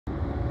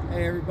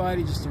Hey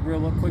everybody, just a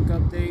real quick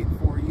update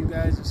for you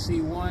guys at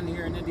C1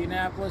 here in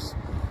Indianapolis.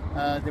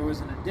 There was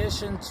an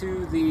addition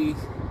to the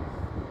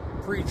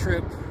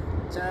pre-trip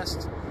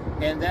test,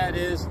 and that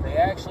is they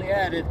actually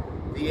added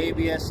the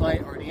ABS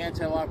light, or the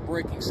anti-lock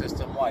braking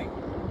system light.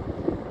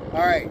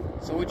 Alright,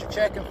 so what you're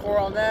checking for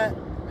on that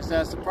is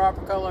that it's the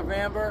proper color of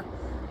amber,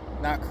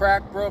 not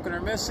cracked, broken,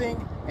 or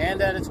missing, and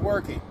that it's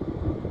working.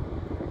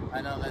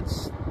 I know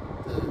that's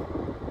the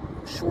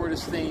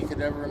shortest thing you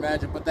could ever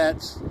imagine, but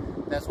that's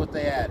what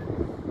they added.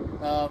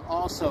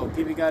 Also,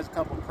 give you guys a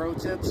couple pro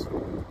tips.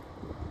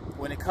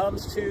 When it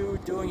comes to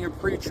doing your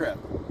pre-trip,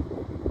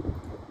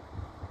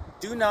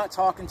 do not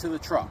talk into the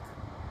truck.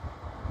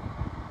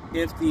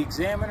 If the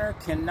examiner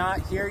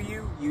cannot hear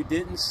you, you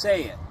didn't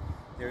say it.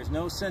 There's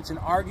no sense in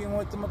arguing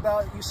with them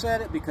about you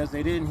said it, because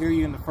they didn't hear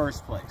you in the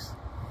first place.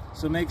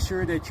 So make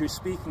sure that you're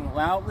speaking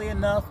loudly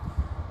enough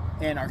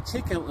and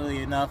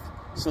articulately enough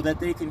so that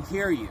they can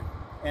hear you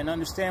and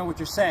understand what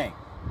you're saying.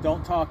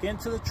 Don't talk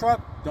into the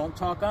truck. Don't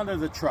talk under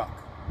the truck.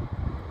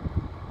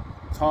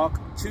 Talk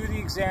to the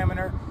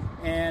examiner.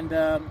 And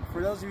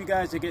for those of you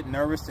guys that get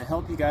nervous, to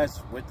help you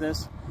guys with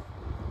this,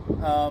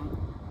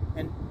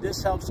 and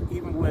this helps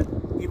even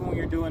when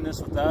you're doing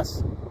this with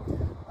us,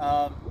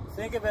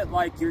 think of it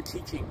like you're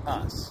teaching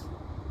us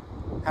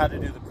how to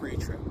do the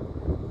pre-trip.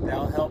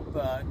 That'll help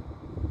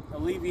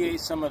alleviate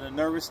some of the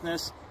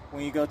nervousness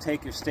when you go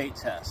take your state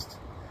test.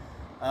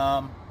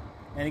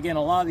 And again,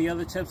 a lot of the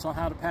other tips on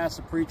how to pass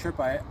the pre-trip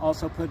I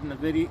also put in the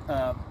video,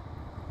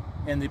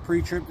 in the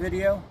pre-trip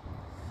video.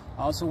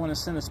 I also want to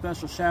send a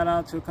special shout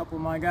out to a couple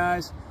of my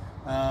guys.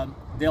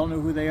 They'll know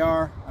who they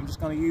are. I'm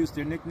just going to use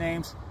their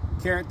nicknames: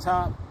 Carrot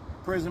Top,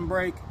 Prison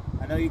Break.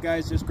 I know you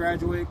guys just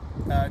graduated.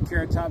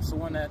 Carrot Top's the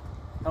one that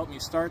helped me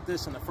start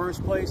this in the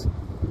first place.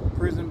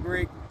 Prison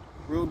Break,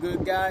 real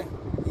good guy.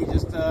 He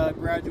just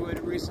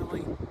graduated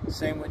recently.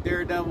 Same with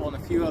Daredevil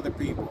and a few other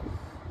people.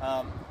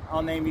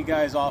 I'll name you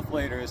guys off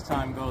later as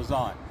time goes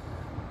on.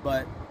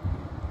 But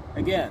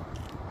again,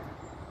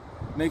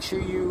 make sure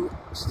you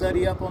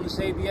study up on this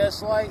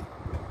ABS light.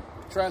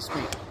 Trust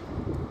me,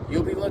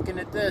 you'll be looking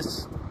at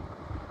this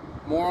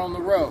more on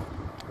the road.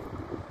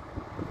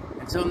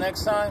 Until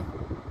next time,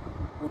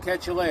 we'll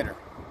catch you later.